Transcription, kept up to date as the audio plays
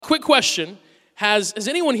question, has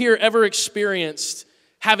anyone here ever experienced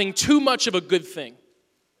having too much of a good thing?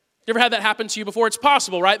 You ever had that happen to you before? It's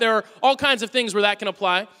possible, right? There are all kinds of things where that can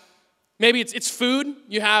apply. Maybe it's food.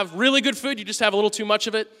 You have really good food, you just have a little too much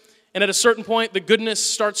of it. And at a certain point, the goodness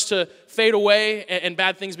starts to fade away and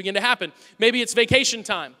bad things begin to happen. Maybe it's vacation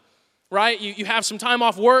time, right? You have some time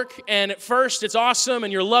off work, and at first it's awesome,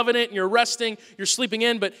 and you're loving it, and you're resting, you're sleeping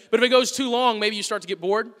in. But if it goes too long, maybe you start to get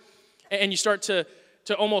bored, and you start to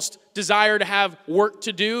almost desire to have work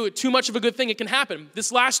to do. Too much of a good thing, it can happen.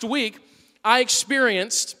 This last week, I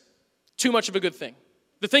experienced too much of a good thing.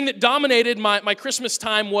 The thing that dominated my Christmas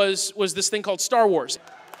time was this thing called Star Wars.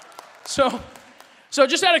 So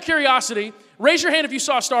just out of curiosity, raise your hand if you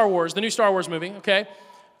saw Star Wars, the new Star Wars movie, okay?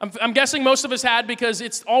 I'm guessing most of us had because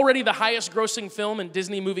it's already the highest grossing film in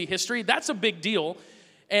Disney movie history. That's a big deal,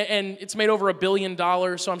 and it's made over $1 billion,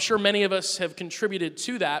 so I'm sure many of us have contributed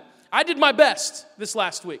to that. I did my best this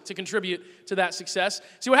last week to contribute to that success.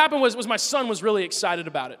 See, what happened was my son was really excited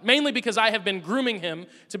about it, mainly because I have been grooming him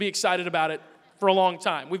to be excited about it for a long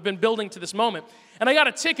time. We've been building to this moment. And I got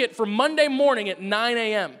a ticket for Monday morning at 9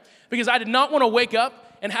 a.m. because I did not want to wake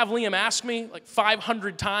up and have Liam ask me like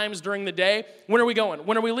 500 times during the day, when are we going?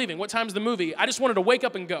 When are we leaving? What time's the movie? I just wanted to wake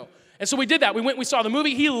up and go. And so we did that. We saw the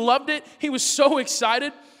movie. He loved it. He was so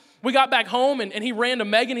excited. We got back home, and he ran to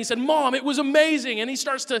Megan. He said, Mom, it was amazing. And he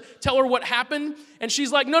starts to tell her what happened. And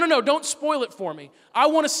she's like, no, don't spoil it for me. I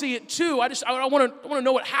want to see it too. I want to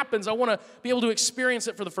know what happens. I want to be able to experience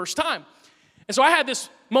it for the first time. And so I had this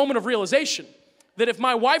moment of realization that if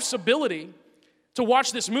my wife's ability to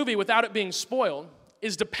watch this movie without it being spoiled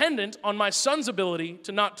is dependent on my son's ability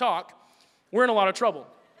to not talk, we're in a lot of trouble.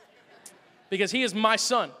 Because he is my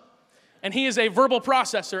son. And he is a verbal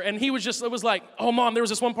processor, and it was like, oh, Mom, there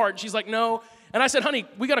was this one part, and she's like, no. And I said, honey,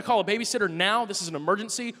 we got to call a babysitter now. This is an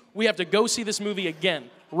emergency. We have to go see this movie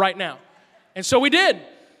again, right now. And so we did.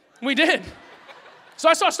 So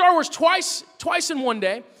I saw Star Wars twice in one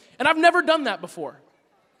day, and I've never done that before.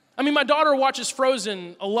 I mean, my daughter watches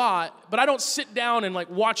Frozen a lot, but I don't sit down and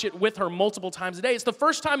like watch it with her multiple times a day. It's the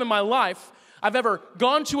first time in my life I've ever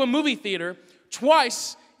gone to a movie theater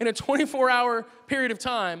twice in a 24-hour period of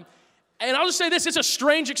time. And I'll just say this, it's a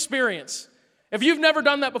strange experience. If you've never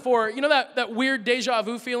done that before, you know that weird deja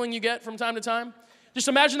vu feeling you get from time to time? Just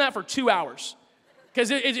imagine that for 2 hours,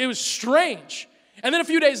 because it was strange. And then a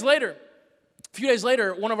few days later,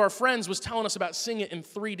 one of our friends was telling us about seeing it in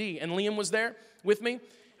 3D, and Liam was there with me.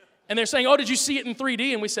 And they're saying, oh, did you see it in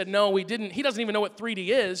 3D? And we said, no, we didn't. He doesn't even know what 3D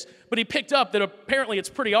is, but he picked up that apparently it's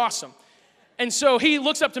pretty awesome. And so he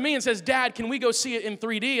looks up to me and says, Dad, can we go see it in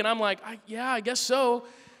 3D? And I'm like, yeah, I guess so.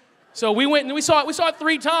 So we went and we saw it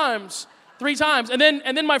 3 times. And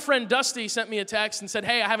then my friend Dusty sent me a text and said,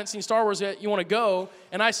 hey, I haven't seen Star Wars yet. You want to go?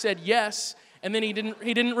 And I said, yes. And then he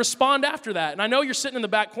didn't respond after that. And I know you're sitting in the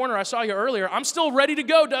back corner. I saw you earlier. I'm still ready to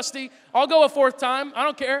go, Dusty. I'll go a 4th time. I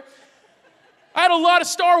don't care. I had a lot of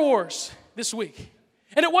Star Wars this week.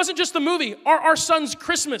 And it wasn't just the movie. Our son's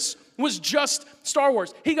Christmas was just Star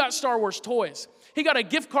Wars. He got Star Wars toys. He got a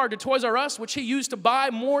gift card to Toys R Us, which he used to buy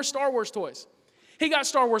more Star Wars toys. He got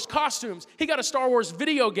Star Wars costumes. He got a Star Wars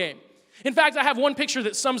video game. In fact, I have one picture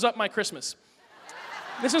that sums up my Christmas.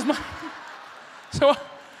 This is my... So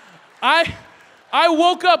I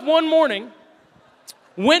woke up one morning,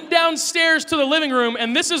 went downstairs to the living room,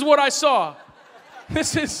 and this is what I saw.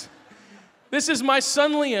 This is my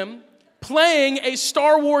son Liam playing a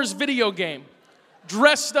Star Wars video game,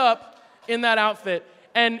 dressed up in that outfit.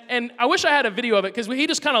 And I wish I had a video of it, because he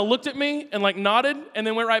just kind of looked at me and like nodded and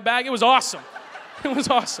then went right back. It was awesome. It was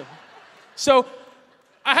awesome. So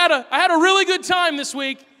I had a really good time this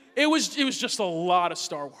week. It was just a lot of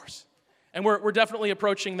Star Wars. And we're definitely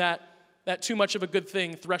approaching that too much of a good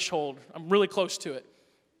thing threshold. I'm really close to it.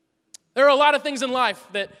 There are a lot of things in life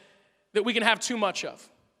that we can have too much of.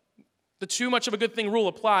 The too much of a good thing rule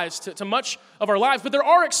applies to much of our lives, but there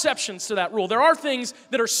are exceptions to that rule. There are things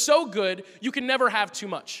that are so good you can never have too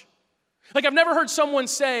much. Like, I've never heard someone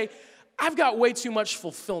say, I've got way too much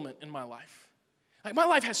fulfillment in my life. Like, my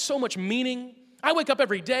life has so much meaning. I wake up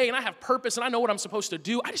every day and I have purpose and I know what I'm supposed to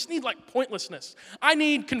do. I just need like pointlessness. I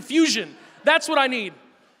need confusion. That's what I need.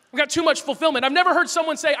 I've got too much fulfillment. I've never heard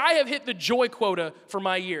someone say, I have hit the joy quota for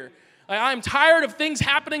my year. I'm tired of things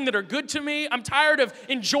happening that are good to me. I'm tired of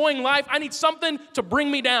enjoying life. I need something to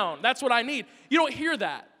bring me down. That's what I need. You don't hear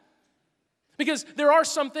that. Because there are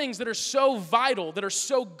some things that are so vital, that are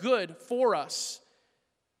so good for us,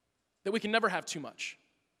 that we can never have too much.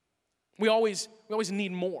 We always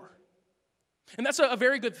need more. And that's a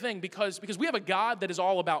very good thing, because we have a God that is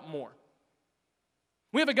all about more.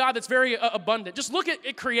 We have a God that's very abundant. Just look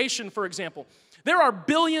at creation, for example. There are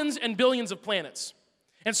billions and billions of planets.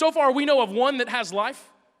 And so far, we know of one that has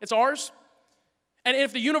life. It's ours. And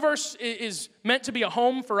if the universe is meant to be a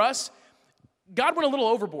home for us, God went a little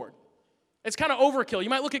overboard. It's kind of overkill. You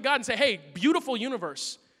might look at God and say, hey, beautiful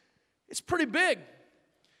universe. It's pretty big.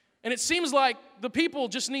 And it seems like the people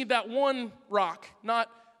just need that one rock, not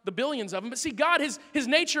the billions of them. But see, God, his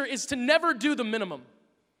nature is to never do the minimum.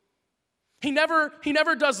 He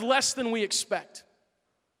never does less than we expect.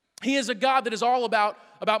 He is a God that is all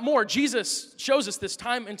about more. Jesus shows us this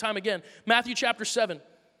time and time again. Matthew chapter 7,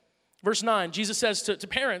 verse 9, Jesus says to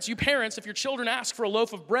parents, you parents, if your children ask for a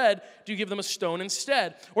loaf of bread, do you give them a stone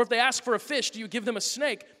instead? Or if they ask for a fish, do you give them a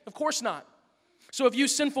snake? Of course not. So if you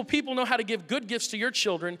sinful people know how to give good gifts to your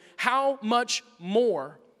children, how much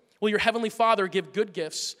more will your heavenly Father give good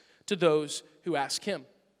gifts to those who ask him?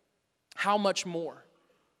 How much more?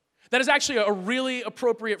 That is actually a really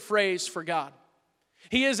appropriate phrase for God.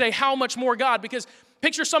 He is a how much more God, because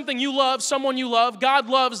picture something you love, someone you love. God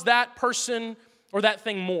loves that person or that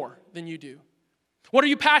thing more than you do. What are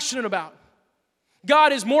you passionate about?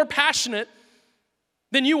 God is more passionate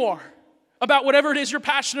than you are about whatever it is you're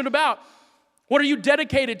passionate about. What are you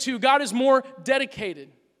dedicated to? God is more dedicated.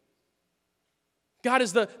 God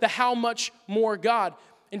is the how much more God.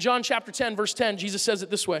 In John chapter 10, verse 10, Jesus says it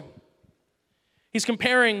this way. He's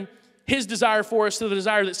comparing his desire for us to the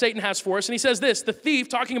desire that Satan has for us. And he says this, the thief,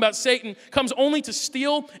 talking about Satan, comes only to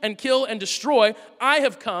steal and kill and destroy. I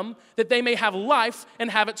have come that they may have life and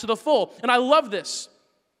have it to the full. And I love this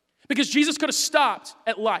because Jesus could have stopped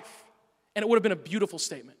at life and it would have been a beautiful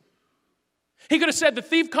statement. He could have said, the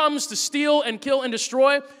thief comes to steal and kill and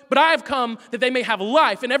destroy, but I have come that they may have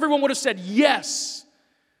life. And everyone would have said, yes,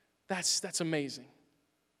 that's amazing.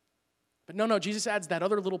 But no, Jesus adds that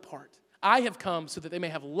other little part. I have come so that they may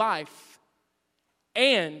have life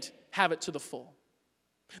and have it to the full.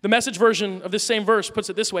 The Message version of this same verse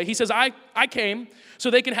puts it this way. He says, I came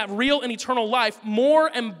so they can have real and eternal life, more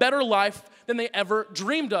and better life than they ever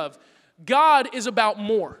dreamed of. God is about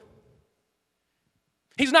more.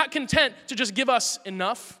 He's not content to just give us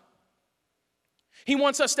enough. He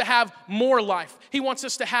wants us to have more life. He wants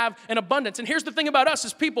us to have an abundance. And here's the thing about us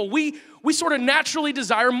as people. We sort of naturally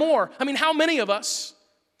desire more. I mean, how many of us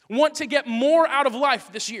want to get more out of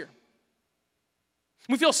life this year?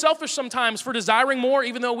 We feel selfish sometimes for desiring more,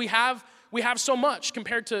 even though we have so much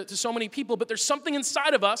compared to so many people. But there's something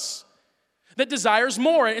inside of us that desires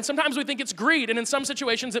more. And sometimes we think it's greed. And in some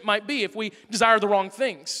situations it might be if we desire the wrong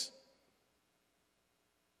things.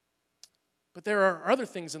 But there are other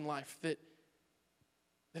things in life that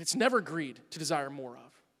it's never greed to desire more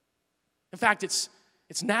of. In fact, it's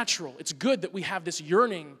natural. It's good that we have this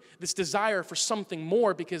yearning, this desire for something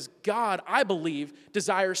more because God, I believe,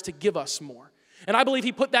 desires to give us more. And I believe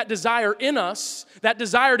he put that desire in us, that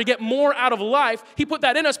desire to get more out of life. He put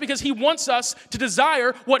that in us because he wants us to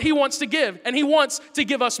desire what he wants to give, and he wants to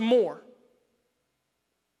give us more.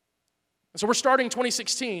 And so we're starting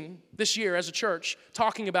 2016 this year as a church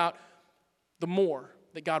talking about the more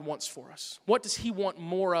that God wants for us. What does he want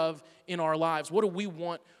more of in our lives? What do we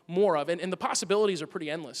want more of? And the possibilities are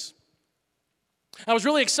pretty endless. I was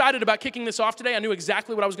really excited about kicking this off today. I knew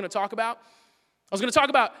exactly what I was going to talk about. I was going to talk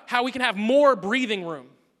about how we can have more breathing room.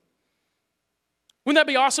 Wouldn't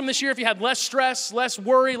that be awesome this year if you had less stress, less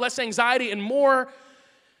worry, less anxiety, and more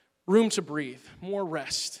room to breathe, more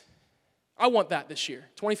rest? I want that this year.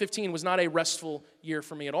 2015 was not a restful year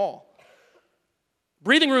for me at all.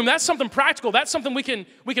 Breathing room, that's something practical. That's something we can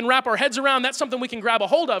wrap our heads around. That's something we can grab a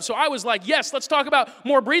hold of. So I was like, yes, let's talk about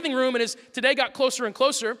more breathing room. And as today got closer and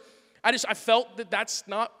closer, I felt that that's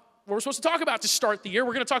not what we're supposed to talk about to start the year.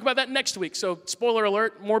 We're going to talk about that next week. So spoiler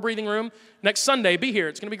alert, more breathing room next Sunday. Be here.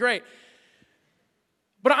 It's going to be great.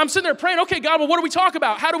 But I'm sitting there praying, okay, God, well, what do we talk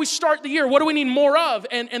about? How do we start the year? What do we need more of?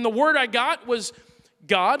 And the word I got was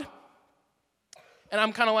God. And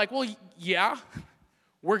I'm kind of like, well, yeah.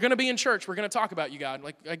 We're going to be in church. We're going to talk about you, God.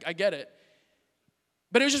 Like, I get it.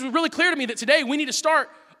 But it was just really clear to me that today we need to start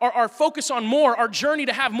our focus on more, our journey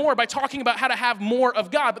to have more by talking about how to have more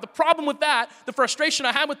of God. But the problem with that, the frustration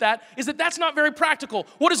I have with that, is that that's not very practical.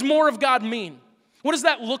 What does more of God mean? What does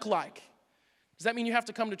that look like? Does that mean you have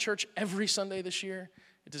to come to church every Sunday this year?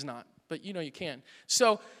 It does not. But you know you can.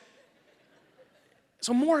 So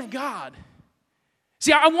more of God.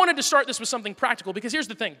 See, I wanted to start this with something practical because here's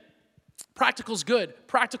the thing. Practical's good.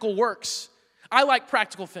 Practical works. I like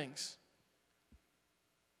practical things.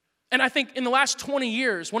 And I think in the last 20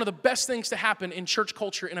 years, one of the best things to happen in church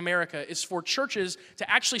culture in America is for churches to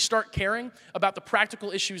actually start caring about the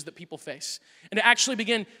practical issues that people face and to actually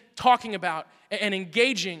begin talking about and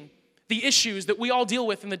engaging the issues that we all deal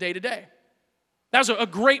with in the day-to-day. That was a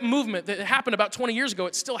great movement that happened about 20 years ago.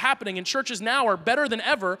 It's still happening, and churches now are better than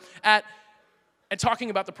ever at talking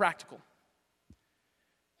about the practical.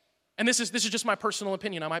 And this is just my personal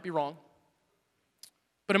opinion. I might be wrong.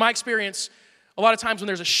 But in my experience, a lot of times when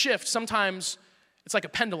there's a shift, sometimes it's like a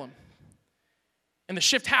pendulum. And the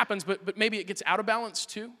shift happens, but maybe it gets out of balance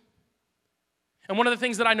too. And one of the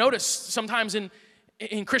things that I notice sometimes in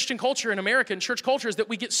Christian culture, in America, in church culture, is that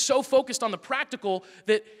we get so focused on the practical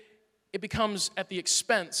that it becomes at the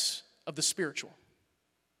expense of the spiritual.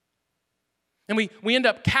 And we end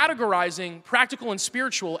up categorizing practical and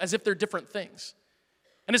spiritual as if they're different things.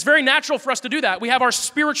 And it's very natural for us to do that. We have our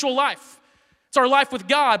spiritual life. It's our life with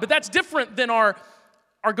God, but that's different than our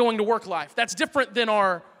going to work life. That's different than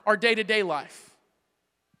our day-to-day life.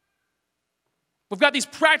 We've got these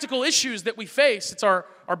practical issues that we face. It's our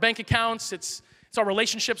bank accounts, it's our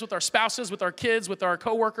relationships with our spouses, with our kids, with our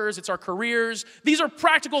coworkers, it's our careers. These are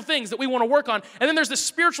practical things that we want to work on. And then there's the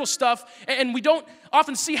spiritual stuff, and we don't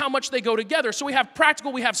often see how much they go together. So we have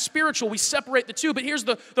practical, we have spiritual, we separate the two. But here's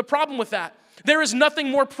the problem with that. There is nothing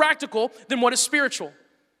more practical than what is spiritual.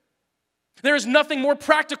 There is nothing more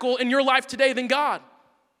practical in your life today than God.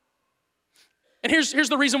 And here's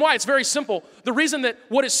the reason why. It's very simple. The reason that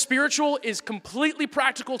what is spiritual is completely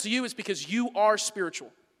practical to you is because you are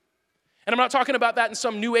spiritual. And I'm not talking about that in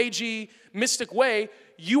some new agey, mystic way.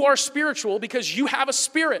 You are spiritual because you have a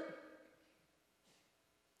spirit.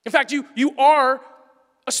 In fact, you are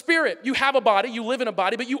a spirit. You have a body, you live in a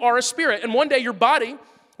body, but you are a spirit. And one day your body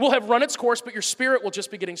will have run its course, but your spirit will just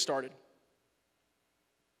be getting started.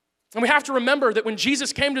 And we have to remember that when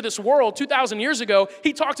Jesus came to this world 2,000 years ago,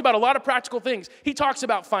 he talked about a lot of practical things. He talks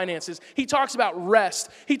about finances. He talks about rest.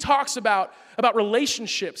 He talks about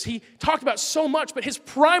relationships. He talked about so much, but his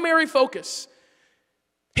primary focus,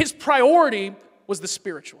 his priority was the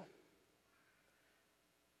spiritual.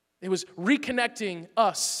 It was reconnecting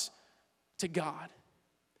us to God.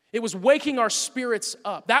 It was waking our spirits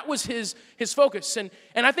up. That was his focus. And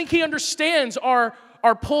I think he understands our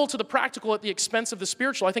pull to the practical at the expense of the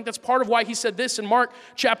spiritual. I think that's part of why he said this in Mark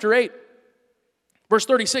chapter 8. Verse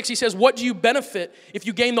 36, he says, "What do you benefit if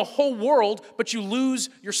you gain the whole world, but you lose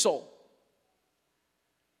your soul?"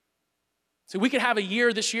 So we could have a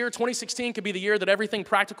year this year, 2016 could be the year that everything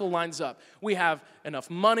practical lines up. We have enough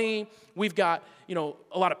money. We've got,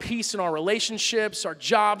 a lot of peace in our relationships. Our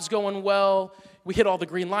job's going well. We hit all the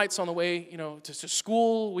green lights on the way, to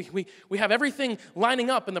school. We have everything lining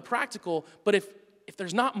up in the practical. But if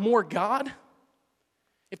there's not more God,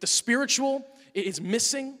 if the spiritual is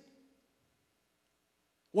missing,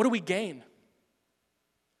 what do we gain?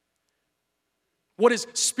 What is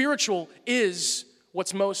spiritual is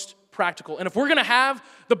what's most practical. And if we're going to have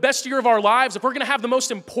the best year of our lives, if we're going to have the most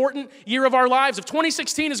important year of our lives, if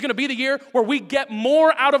 2016 is going to be the year where we get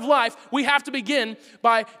more out of life, we have to begin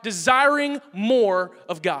by desiring more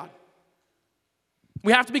of God.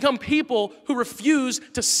 We have to become people who refuse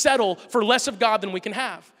to settle for less of God than we can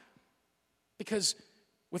have. Because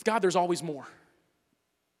with God, there's always more.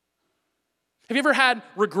 Have you ever had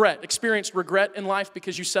experienced regret in life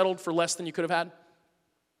because you settled for less than you could have had?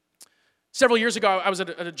 Several years ago, I was at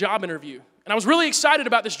a job interview. And I was really excited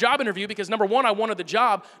about this job interview because, number one, I wanted the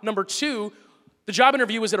job. Number two, the job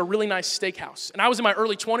interview was at a really nice steakhouse. And I was in my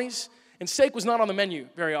early 20s. And steak was not on the menu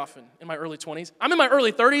very often in my early 20s. I'm in my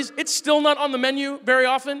early 30s. It's still not on the menu very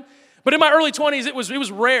often. But in my early 20s, it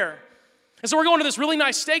was rare. And so we're going to this really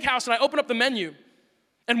nice steakhouse, and I open up the menu.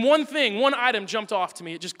 And one item jumped off to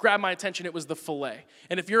me. It just grabbed my attention. It was the filet.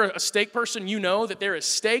 And if you're a steak person, you know that there is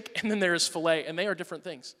steak and then there is filet, and they are different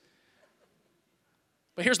things.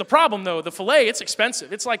 But here's the problem, though. The filet, it's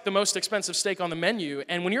expensive. It's like the most expensive steak on the menu.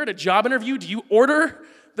 And when you're at a job interview, do you order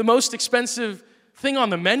the most expensive thing on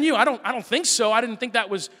the menu? I don't think so. I didn't think that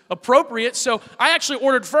was appropriate. So I actually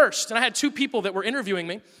ordered first. And I had two people that were interviewing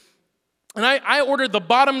me. And I ordered the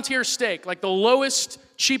bottom tier steak, like the lowest,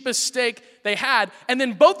 cheapest steak they had. And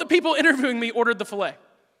then both the people interviewing me ordered the filet.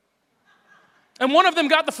 And one of them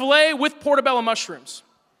got the filet with portobello mushrooms.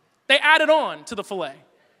 They added on to the filet.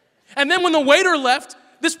 And then when the waiter left,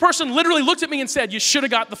 this person literally looked at me and said, "You should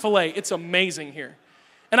have got the filet. It's amazing here."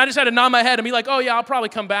 And I just had to nod my head and be like, "Oh yeah, I'll probably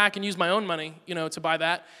come back and use my own money, to buy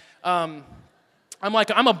that." I'm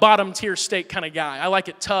a bottom tier steak kind of guy. I like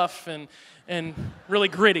it tough and really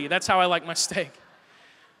gritty. That's how I like my steak.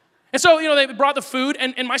 And so, they brought the food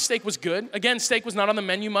and my steak was good. Again, steak was not on the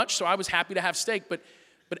menu much, so I was happy to have steak. But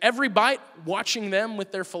every bite, watching them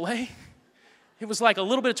with their filet, it was like a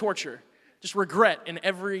little bit of torture. Just regret in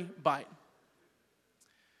every bite.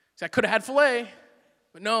 So I could have had filet,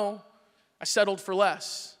 but no, I settled for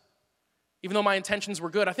less. even though my intentions were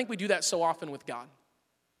good. I think we do that so often with God.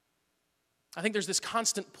 I think there's this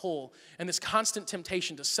constant pull and this constant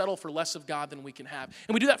temptation to settle for less of God than we can have.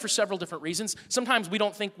 And we do that for several different reasons. Sometimes we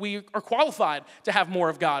don't think we are qualified to have more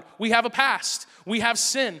of God. We have a past. We have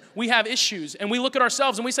sin. We have issues. And we look at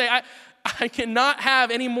ourselves and we say, I cannot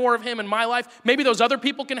have any more of him in my life. Maybe those other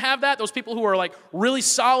people can have that. Those people who are like really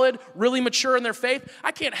solid, really mature in their faith.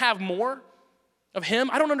 I can't have more of him.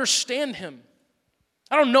 I don't understand him.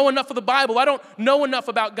 I don't know enough of the Bible. I don't know enough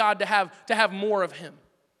about God to have more of him.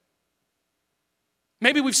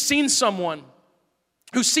 Maybe we've seen someone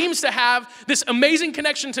who seems to have this amazing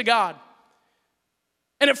connection to God.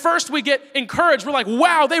 And at first we get encouraged. We're like,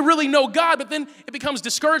 wow, they really know God. But then it becomes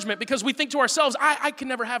discouragement because we think to ourselves, I can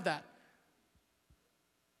never have that.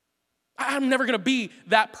 I'm never going to be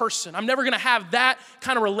that person. I'm never going to have that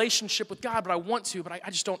kind of relationship with God, but I want to, but I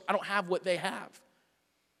don't have what they have.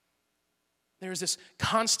 There's this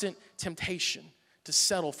constant temptation to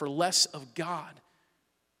settle for less of God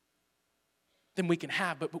than we can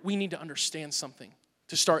have, but we need to understand something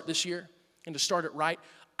to start this year and to start it right.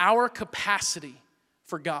 Our capacity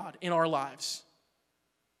for God in our lives,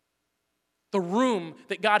 the room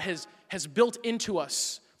that God has built into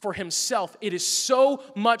us for himself, it is so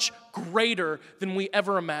much greater than we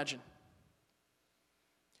ever imagined.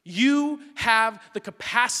 You have the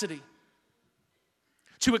capacity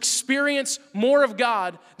to experience more of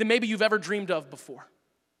God than maybe you've ever dreamed of before.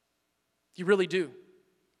 You really do.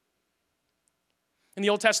 In the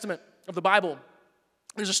Old Testament of the Bible,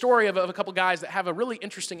 there's a story of a couple guys that have a really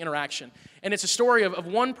interesting interaction. And it's a story of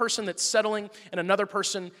one person that's settling and another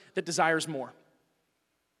person that desires more.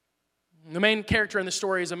 The main character in the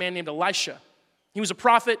story is a man named Elisha. He was a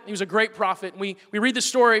prophet. He was a great prophet. We read this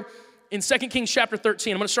story in 2 Kings chapter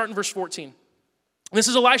 13. I'm going to start in verse 14. This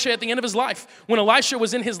is Elisha at the end of his life. When Elisha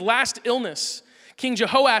was in his last illness, King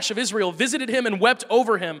Jehoash of Israel visited him and wept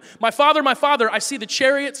over him. My father, I see the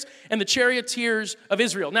chariots and the charioteers of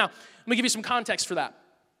Israel. Now, let me give you some context for that.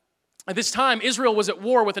 At this time, Israel was at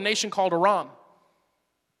war with a nation called Aram.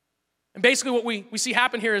 And basically what we see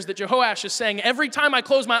happen here is that Jehoash is saying, every time I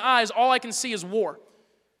close my eyes, all I can see is war.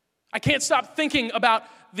 I can't stop thinking about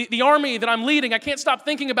the army that I'm leading. I can't stop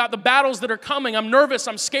thinking about the battles that are coming. I'm nervous,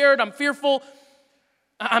 I'm scared, I'm fearful.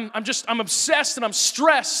 I'm obsessed and I'm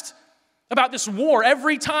stressed about this war.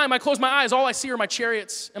 Every time I close my eyes, all I see are my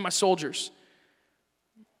chariots and my soldiers.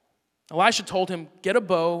 Elisha told him, get a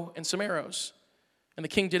bow and some arrows. And the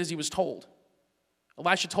king did as he was told.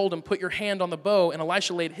 Elisha told him, put your hand on the bow, and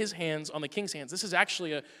Elisha laid his hands on the king's hands. This is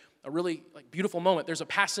actually a really beautiful moment. There's a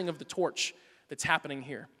passing of the torch that's happening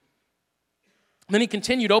here. And then he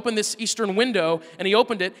continued, open this eastern window, and he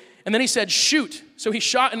opened it, and then he said, shoot. So he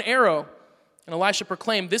shot an arrow. And Elisha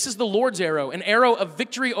proclaimed, this is the Lord's arrow, an arrow of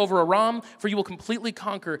victory over Aram, for you will completely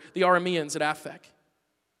conquer the Arameans at Aphek.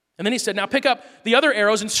 And then he said, now pick up the other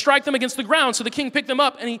arrows and strike them against the ground. So the king picked them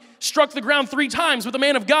up, and he struck the ground 3 times with the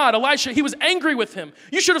man of God. Elisha, he was angry with him.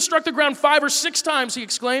 You should have struck the ground 5 or 6 times, he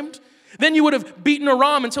exclaimed. Then you would have beaten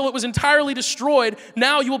Aram until it was entirely destroyed.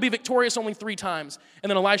 Now you will be victorious only 3 times.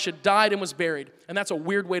 And then Elisha died and was buried. And that's a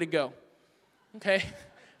weird way to go. Okay?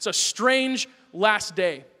 It's a strange last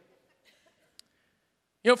day.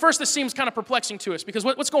 You know, at first this seems kind of perplexing to us because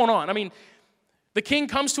what's going on? I mean, the king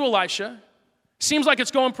comes to Elisha. Seems like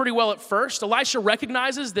it's going pretty well at first. Elisha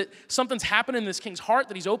recognizes that something's happened in this king's heart,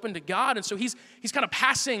 that he's open to God. And so he's kind of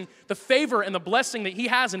passing the favor and the blessing that he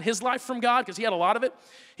has in his life from God, because he had a lot of it.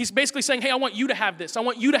 He's basically saying, hey, I want you to have this. I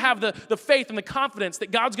want you to have the faith and the confidence that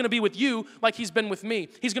God's going to be with you like he's been with me.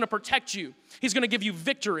 He's going to protect you. He's going to give you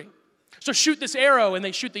victory. So shoot this arrow, and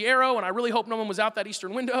they shoot the arrow, and I really hope no one was out that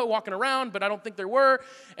eastern window walking around, but I don't think there were.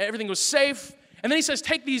 Everything was safe. And then he says,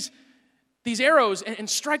 take these arrows and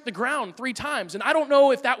strike the ground 3 times. And I don't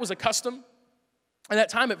know if that was a custom. At that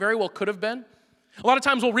time, it very well could have been. A lot of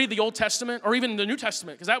times we'll read the Old Testament or even the New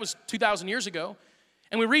Testament, because that was 2,000 years ago,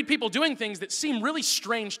 and we read people doing things that seem really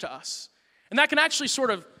strange to us. And that can actually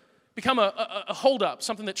sort of become a holdup,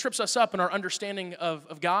 something that trips us up in our understanding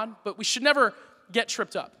of God. But we should never get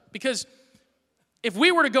tripped up, because if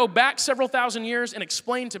we were to go back several thousand years and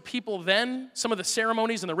explain to people then some of the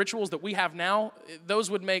ceremonies and the rituals that we have now,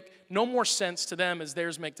 those would make no more sense to them as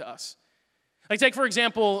theirs make to us. Like take, for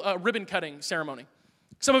example, a ribbon cutting ceremony.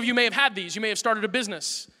 Some of you may have had these. You may have started a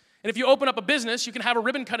business. And if you open up a business, you can have a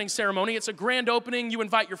ribbon cutting ceremony. It's a grand opening. You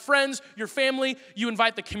invite your friends, your family. You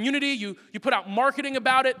invite the community. You put out marketing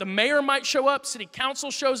about it. The mayor might show up. City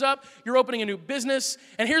council shows up. You're opening a new business.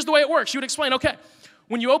 And here's the way it works. You would explain, okay,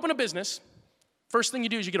 when you open a business, first thing you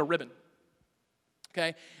do is you get a ribbon, okay?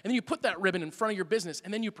 And then you put that ribbon in front of your business,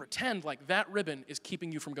 and then you pretend like that ribbon is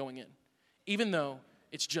keeping you from going in, even though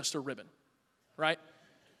it's just a ribbon. right?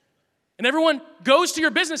 And everyone goes to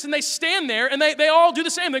your business and they stand there and they all do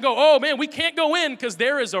the same. They go, oh man, we can't go in because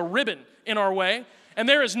there is a ribbon in our way. And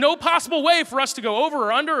there is no possible way for us to go over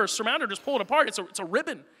or under or surmount or just pull it apart. It's a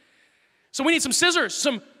ribbon. So we need some scissors,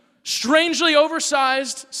 some strangely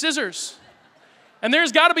oversized scissors. And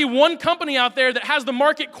there's got to be one company out there that has the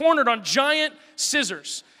market cornered on giant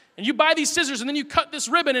scissors. And you buy these scissors and then you cut this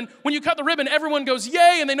ribbon. And when you cut the ribbon, everyone goes,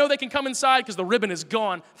 yay, and they know they can come inside because the ribbon is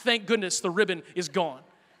gone. Thank goodness the ribbon is gone,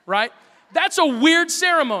 right? That's a weird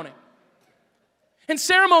ceremony. And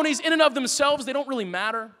ceremonies in and of themselves, they don't really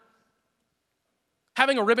matter.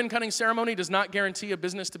 Having a ribbon cutting ceremony does not guarantee a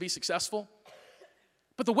business to be successful.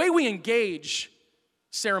 But the way we engage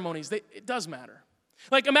ceremonies, it does matter.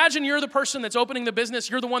 Like imagine you're the person that's opening the business,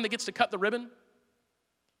 you're the one that gets to cut the ribbon.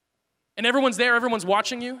 And everyone's there, everyone's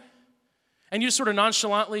watching you. And you just sort of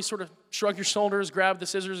nonchalantly sort of shrug your shoulders, grab the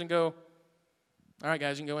scissors and go, all right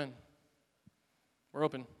guys, you can go in. We're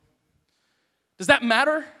open. Does that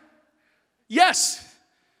matter? Yes.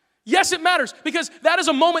 Yes, it matters because that is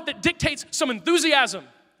a moment that dictates some enthusiasm.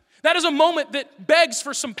 That is a moment that begs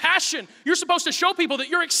for some passion. You're supposed to show people that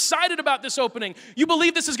you're excited about this opening. You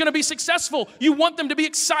believe this is going to be successful. You want them to be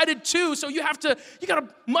excited too, so you got to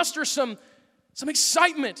muster some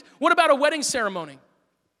excitement. What about a wedding ceremony?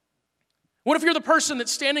 What if you're the person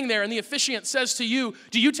that's standing there and the officiant says to you,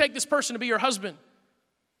 do you take this person to be your husband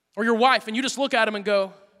or your wife? And you just look at him and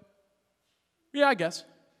go, yeah, I guess.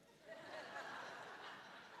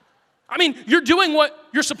 I mean, you're doing what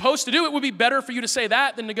you're supposed to do. It would be better for you to say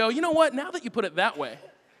that than to go, you know what, now that you put it that way,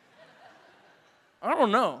 I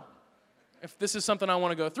don't know if this is something I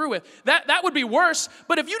want to go through with. That would be worse.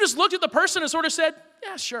 But if you just looked at the person and sort of said,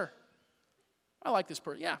 yeah, sure, I like this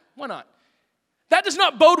person. Yeah, why not? That does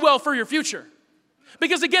not bode well for your future.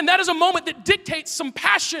 Because again, that is a moment that dictates some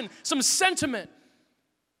passion, some sentiment.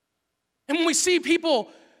 And when we see people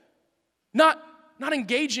not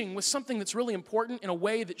engaging with something that's really important in a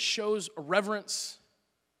way that shows a reverence,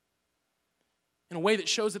 in a way that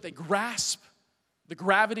shows that they grasp the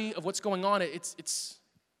gravity of what's going on, it's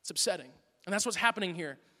upsetting. And that's what's happening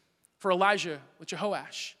here for Elijah with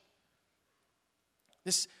Jehoash.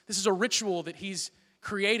 This is a ritual that he's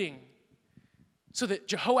creating so that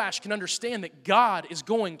Jehoash can understand that God is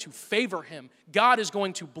going to favor him. God is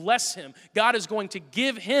going to bless him. God is going to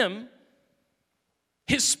give him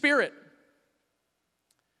his spirit.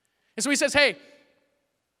 And so he says, hey,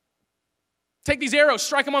 take these arrows,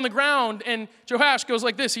 strike them on the ground. And Jehoash goes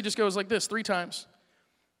like this. He just goes like this 3 times.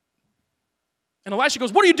 And Elisha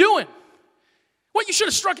goes, what are you doing? What, you should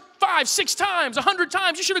have struck it 5, 6 times, 100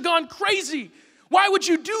 times. You should have gone crazy. Why would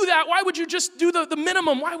you do that? Why would you just do the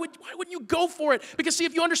minimum? Why wouldn't you go for it? Because see,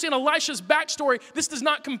 if you understand Elisha's backstory, this does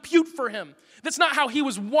not compute for him. That's not how he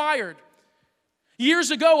was wired.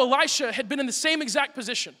 Years ago, Elisha had been in the same exact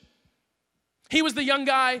position. He was the young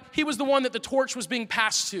guy. He was the one that the torch was being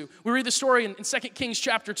passed to. We read the story in 2 Kings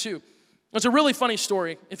chapter 2. It's a really funny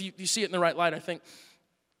story if you see it in the right light, I think.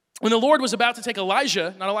 When the Lord was about to take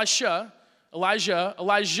Elijah, not Elisha,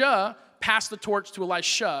 Elijah passed the torch to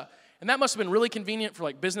Elisha. And that must have been really convenient for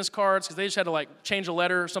like business cards because they just had to like change a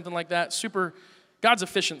letter or something like that. Super, God's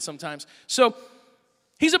efficient sometimes. So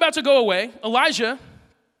he's about to go away. Elijah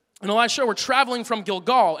and Elisha were traveling from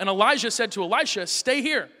Gilgal. And Elijah said to Elisha, stay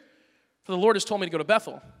here, for the Lord has told me to go to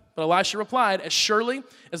Bethel. But Elisha replied, as surely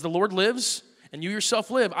as the Lord lives and you yourself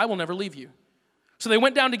live, I will never leave you. So they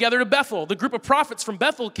went down together to Bethel. The group of prophets from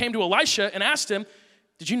Bethel came to Elisha and asked him,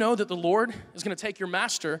 did you know that the Lord is going to take your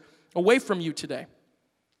master away from you today?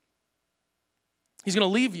 He's going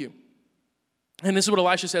to leave you. And this is what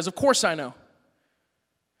Elisha says, of course I know,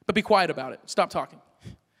 but be quiet about it. Stop talking.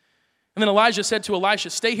 And then Elijah said to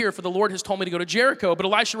Elisha, stay here, for the Lord has told me to go to Jericho. But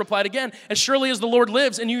Elisha replied again, as surely as the Lord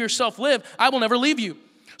lives and you yourself live, I will never leave you.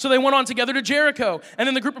 So they went on together to Jericho. And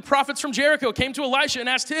then the group of prophets from Jericho came to Elisha and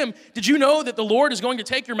asked him, did you know that the Lord is going to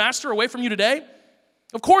take your master away from you today?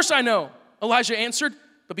 Of course I know, Elijah answered,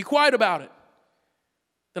 but be quiet about it.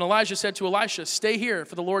 Then Elijah said to Elisha, stay here,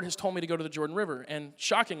 for the Lord has told me to go to the Jordan River. And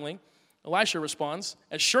shockingly, Elisha responds,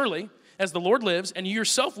 as surely as the Lord lives and you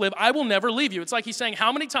yourself live, I will never leave you. It's like he's saying,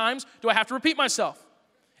 how many times do I have to repeat myself?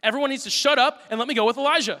 Everyone needs to shut up and let me go with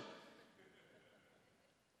Elijah.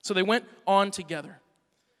 So they went on together.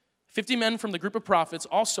 50 men from the group of prophets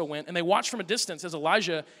also went, and they watched from a distance as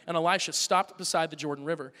Elijah and Elisha stopped beside the Jordan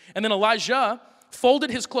River. And then Elijah folded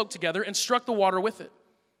his cloak together and struck the water with it.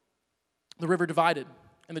 The river divided,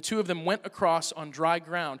 and the two of them went across on dry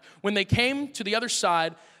ground. When they came to the other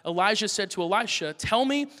side, Elijah said to Elisha, tell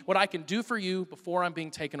me what I can do for you before I'm being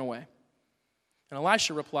taken away. And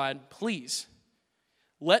Elisha replied, please,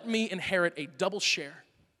 let me inherit a double share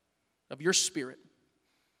of your spirit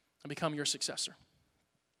and become your successor.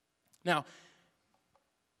 Now,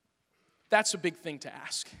 that's a big thing to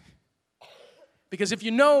ask. Because if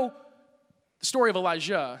you know the story of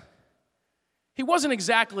Elijah, he wasn't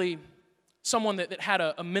exactly someone that had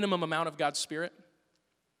a minimum amount of God's Spirit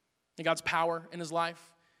and God's power in his life.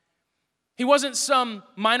 He wasn't some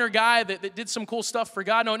minor guy that did some cool stuff for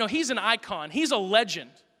God. No, he's an icon. He's a legend.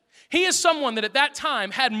 He is someone that at that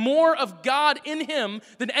time had more of God in him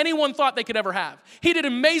than anyone thought they could ever have. He did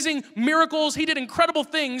amazing miracles. He did incredible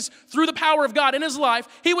things through the power of God in his life.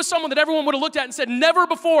 He was someone that everyone would have looked at and said, never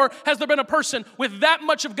before has there been a person with that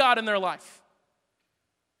much of God in their life.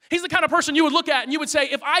 He's the kind of person you would look at and you would say,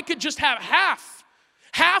 if I could just have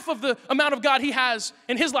half of the amount of God he has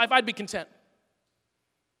in his life, I'd be content.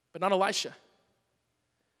 But not Elisha.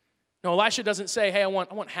 No, Elisha doesn't say, hey, I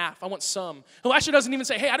want half, I want some. Elisha doesn't even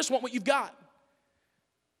say, hey, I just want what you've got.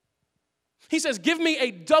 He says, give me a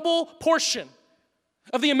double portion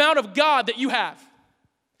of the amount of God that you have.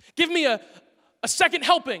 Give me a second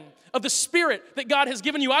helping of the Spirit that God has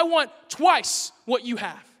given you. I want twice what you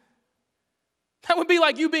have. That would be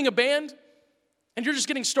like you being a band and you're just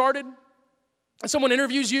getting started and someone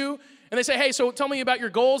interviews you and they say, hey, so tell me about your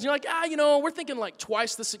goals. And you're like, we're thinking like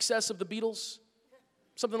twice the success of the Beatles.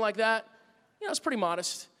 Something like that. It's pretty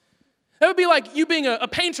modest. That would be like you being a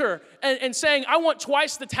painter and saying, I want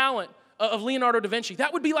twice the talent of Leonardo da Vinci.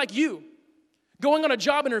 That would be like you going on a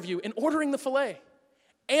job interview and ordering the filet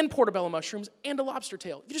and portobello mushrooms and a lobster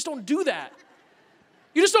tail. You just don't do that.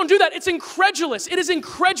 You just don't do that. It's incredulous. It is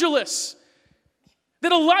incredulous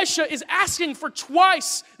that Elisha is asking for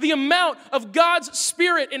twice the amount of God's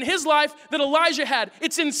Spirit in his life that Elijah had.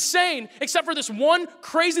 It's insane, except for this one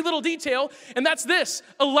crazy little detail, and that's this.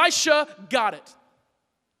 Elisha got it.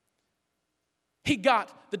 He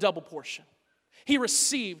got the double portion. He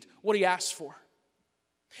received what he asked for.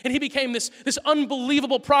 And he became this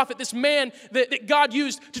unbelievable prophet, this man that God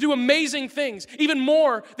used to do amazing things, even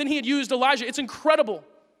more than he had used Elijah. It's incredible.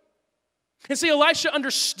 And see, Elisha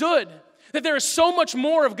understood that there is so much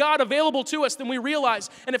more of God available to us than we realize.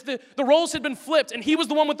 And if the roles had been flipped and he was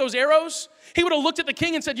the one with those arrows, he would have looked at the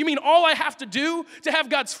king and said, you mean all I have to do to have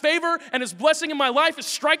God's favor and his blessing in my life is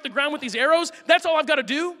strike the ground with these arrows? That's all I've got to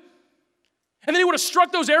do? And then he would have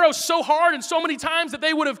struck those arrows so hard and so many times that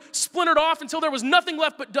they would have splintered off until there was nothing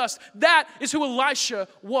left but dust. That is who Elisha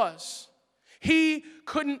was. He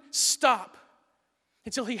couldn't stop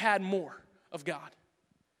until he had more of God.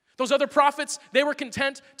 Those other prophets, they were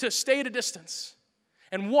content to stay at a distance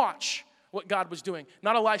and watch what God was doing.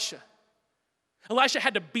 Not Elisha. Elisha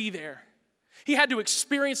had to be there. He had to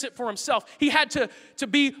experience it for himself. He had to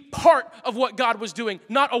be part of what God was doing,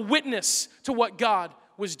 not a witness to what God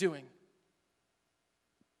was doing.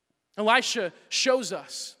 Elisha shows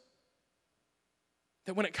us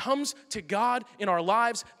that when it comes to God in our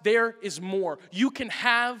lives, there is more. You can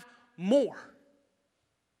have more.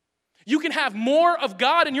 You can have more of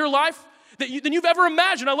God in your life than you've ever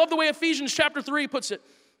imagined. I love the way Ephesians chapter 3 puts it.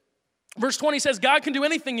 Verse 20 says, God can do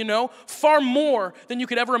anything, far more than you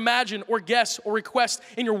could ever imagine or guess or request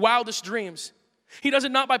in your wildest dreams. He does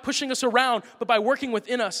it not by pushing us around, but by working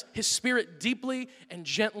within us, his Spirit deeply and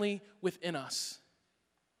gently within us.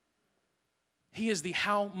 He is the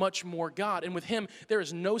how much more God. And with him, there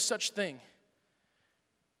is no such thing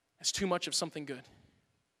as too much of something good.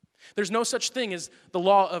 There's no such thing as the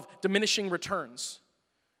law of diminishing returns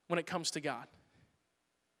when it comes to God.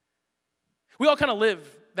 We all kind of live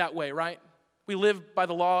that way, right? We live by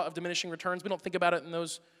the law of diminishing returns. We don't think about it in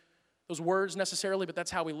those words necessarily, but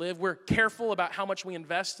that's how we live. We're careful about how much we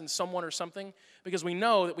invest in someone or something because we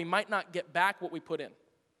know that we might not get back what we put in.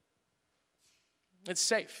 It's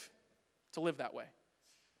safe to live that way.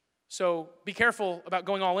 So be careful about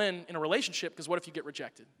going all in a relationship because what if you get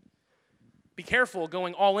rejected? Be careful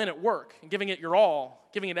going all in at work and giving it your all,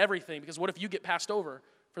 giving it everything, because what if you get passed over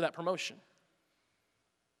for that promotion?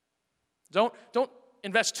 Don't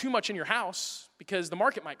invest too much in your house because the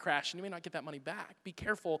market might crash and you may not get that money back. Be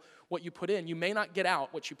careful what you put in. You may not get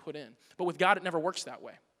out what you put in. But with God, it never works that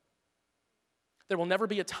way. There will never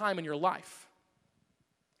be a time in your life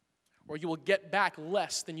where you will get back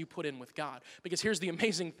less than you put in with God. Because here's the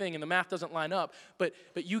amazing thing, and the math doesn't line up, but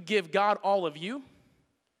you give God all of you,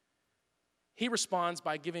 he responds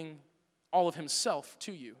by giving all of himself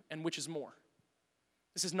to you, and which is more.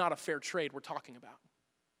 This is not a fair trade we're talking about.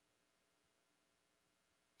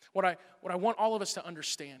 What I want all of us to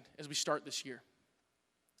understand as we start this year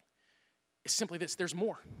is simply this: there's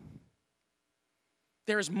more.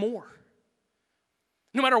 There is more.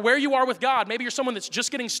 No matter where you are with God, maybe you're someone that's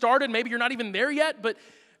just getting started, maybe you're not even there yet, but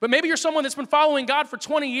maybe you're someone that's been following God for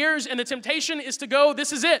 20 years and the temptation is to go,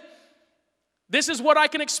 this is it. This is what I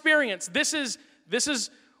can experience. This is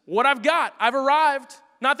what I've got. I've arrived.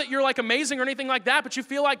 Not that you're like amazing or anything like that, but you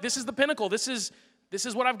feel like this is the pinnacle. This is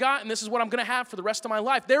what I've got, and this is what I'm going to have for the rest of my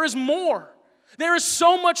life. There is more. There is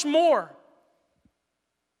so much more.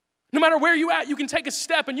 No matter where you're at, you can take a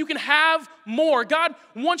step and you can have more. God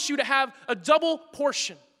wants you to have a double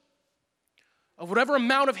portion of whatever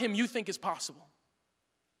amount of Him you think is possible.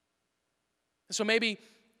 And so maybe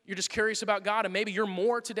you're just curious about God, and maybe your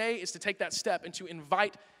more today is to take that step and to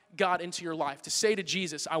invite God into your life, to say to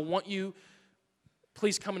Jesus, I want you,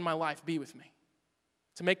 please come in my life, be with me.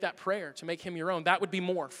 To make that prayer, to make Him your own, that would be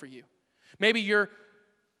more for you. Maybe you're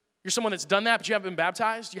someone that's done that, but you haven't been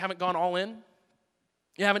baptized, you haven't gone all in.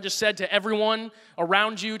 You haven't just said to everyone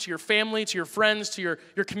around you, to your family, to your friends, to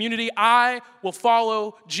your community, I will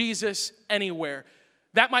follow Jesus anywhere.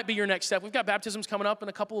 That might be your next step. We've got baptisms coming up in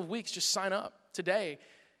a couple of weeks. Just sign up today.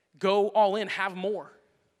 Go all in, have more.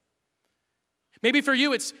 Maybe for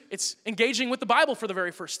you, it's engaging with the Bible for the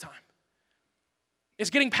very first time. It's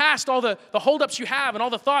getting past all the holdups you have and all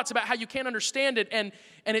the thoughts about how you can't understand it. And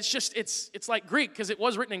it's like Greek, because it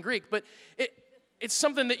was written in Greek, but it's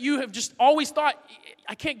something that you have just always thought,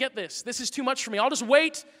 I can't get this. This is too much for me. I'll just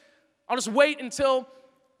wait until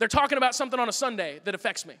they're talking about something on a Sunday that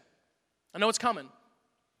affects me. I know it's coming.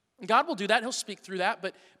 And God will do that. He'll speak through that.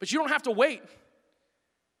 But you don't have to wait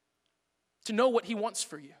to know what He wants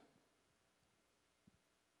for you.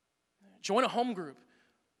 Join a home group.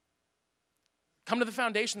 Come to the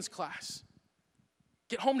foundations class.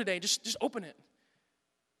 Get home today. Just open it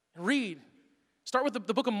and read. Start with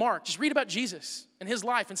the book of Mark. Just read about Jesus and His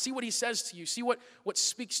life and see what He says to you. See what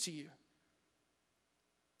speaks to you.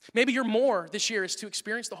 Maybe your more this year is to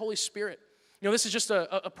experience the Holy Spirit. You know, this is just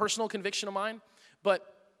a personal conviction of mine, but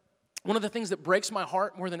one of the things that breaks my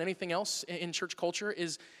heart more than anything else in church culture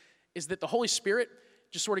is that the Holy Spirit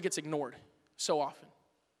just sort of gets ignored so often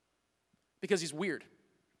because He's weird.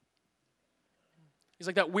 He's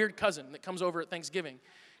like that weird cousin that comes over at Thanksgiving,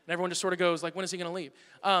 and everyone just sort of goes like, when is he going to leave?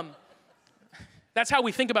 That's how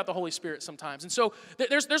we think about the Holy Spirit sometimes. And so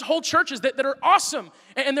there's whole churches that are awesome,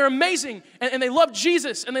 and they're amazing, and they love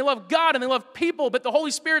Jesus, and they love God, and they love people, but the Holy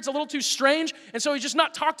Spirit's a little too strange, and so He's just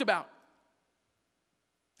not talked about.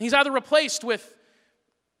 He's either replaced with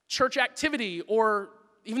church activity or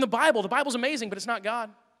even the Bible. The Bible's amazing, but it's not God.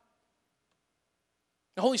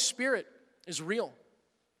 The Holy Spirit is real.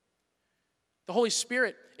 The Holy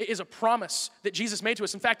Spirit is a promise that Jesus made to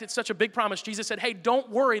us. In fact, it's such a big promise. Jesus said, hey, don't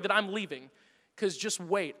worry that I'm leaving, because just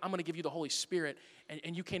wait. I'm going to give you the Holy Spirit,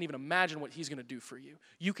 and you can't even imagine what He's going to do for you.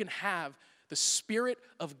 You can have the Spirit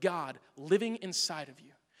of God living inside of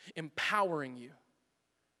you, empowering you,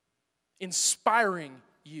 inspiring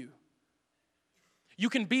you. You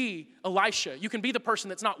can be Elisha. You can be the person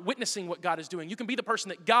that's not witnessing what God is doing. You can be the person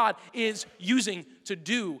that God is using to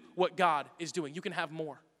do what God is doing. You can have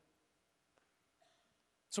more.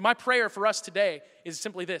 So my prayer for us today is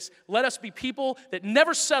simply this. Let us be people that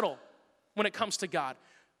never settle when it comes to God.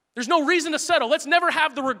 There's no reason to settle. Let's never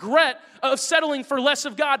have the regret of settling for less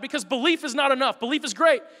of God, because belief is not enough. Belief is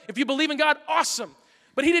great. If you believe in God, awesome.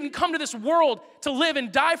 But He didn't come to this world to live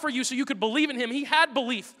and die for you so you could believe in Him. He had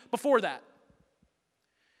belief before that.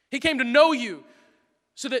 He came to know you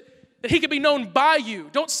so that He could be known by you.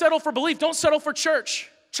 Don't settle for belief. Don't settle for church.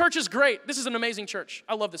 Church is great. This is an amazing church.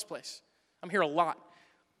 I love this place. I'm here a lot.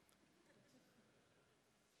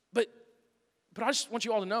 But I just want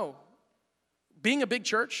you all to know, being a big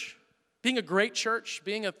church, being a great church,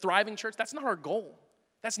 being a thriving church, that's not our goal.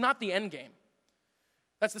 That's not the end game.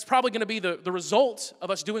 That's probably going to be the result of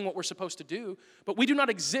us doing what we're supposed to do, but we do not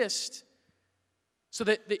exist so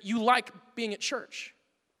that you like being at church.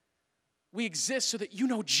 We exist so that you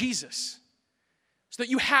know Jesus, so that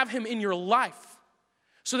you have Him in your life,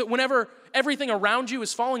 so that whenever everything around you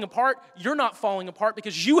is falling apart, you're not falling apart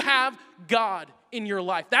because you have God in your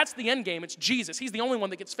life. That's the end game. It's Jesus. He's the only one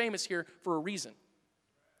that gets famous here for a reason.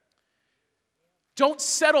 Don't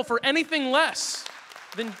settle for anything less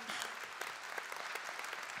than...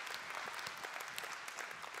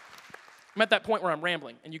 I'm at that point where I'm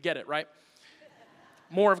rambling, and you get it, right?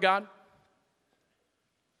 More of God.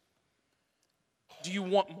 Do you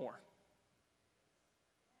want more?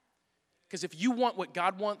 Because if you want what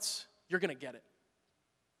God wants, you're going to get it.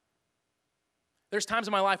 There's times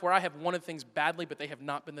in my life where I have wanted things badly, but they have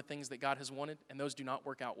not been the things that God has wanted, and those do not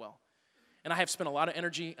work out well. And I have spent a lot of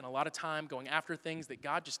energy and a lot of time going after things that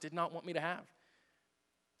God just did not want me to have.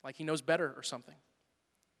 Like He knows better or something.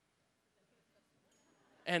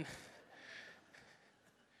 And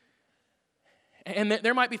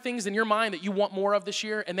there might be things in your mind that you want more of this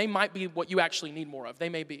year, and they might be what you actually need more of. They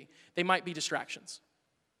may be. They might be distractions.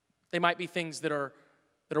 They might be things that are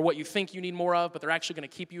what you think you need more of, but they're actually going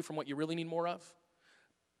to keep you from what you really need more of.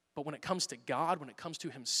 But when it comes to God, when it comes to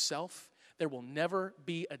himself, there will never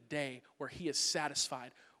be a day where he is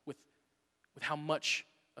satisfied with how much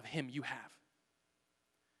of him you have.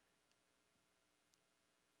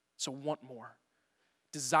 So want more,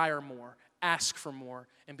 desire more, ask for more,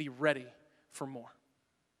 and be ready for more.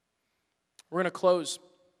 We're going to close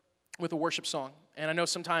with a worship song. And I know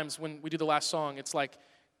sometimes when we do the last song, it's like,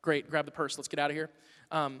 great, grab the purse, let's get out of here.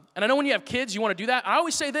 And I know when you have kids, you want to do that. I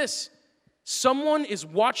always say this, someone is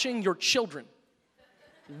watching your children.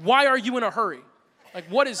 Why are you in a hurry? Like,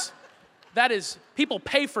 that is, people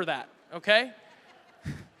pay for that, okay?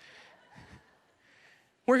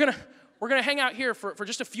 We're gonna hang out here for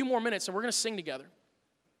just a few more minutes, and we're gonna sing together.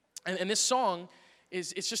 And this song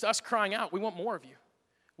it's just us crying out, we want more of you.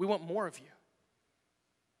 We want more of you.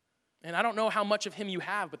 And I don't know how much of him you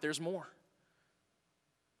have, but there's more.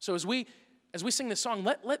 So as we sing this song,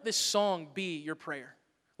 let this song be your prayer.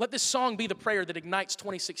 Let this song be the prayer that ignites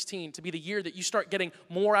 2016 to be the year that you start getting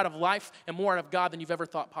more out of life and more out of God than you've ever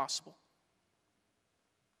thought possible.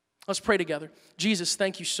 Let's pray together. Jesus,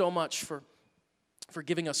 thank you so much for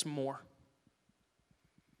giving us more.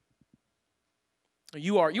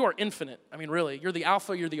 You are infinite. I mean, really, you're the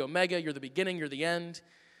Alpha, you're the Omega, you're the beginning, you're the end.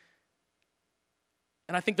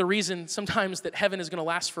 And I think the reason sometimes that heaven is going to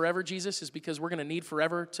last forever, Jesus, is because we're going to need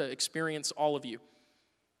forever to experience all of you.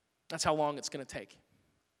 That's how long it's going to take.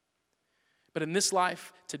 But in this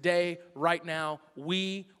life, today, right now,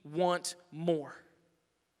 we want more.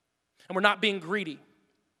 And we're not being greedy.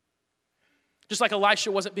 Just like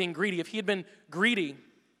Elisha wasn't being greedy. If he had been greedy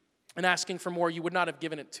and asking for more, you would not have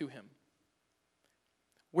given it to him.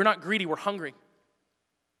 We're not greedy, we're hungry.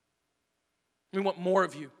 We want more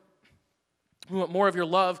of you. We want more of your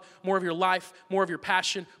love, more of your life, more of your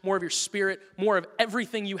passion, more of your spirit, more of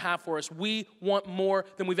everything you have for us. We want more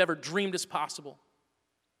than we've ever dreamed is possible.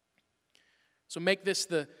 So make this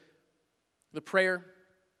the prayer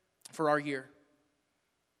for our year.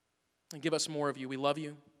 And give us more of you. We love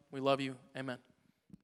you. We love you. Amen.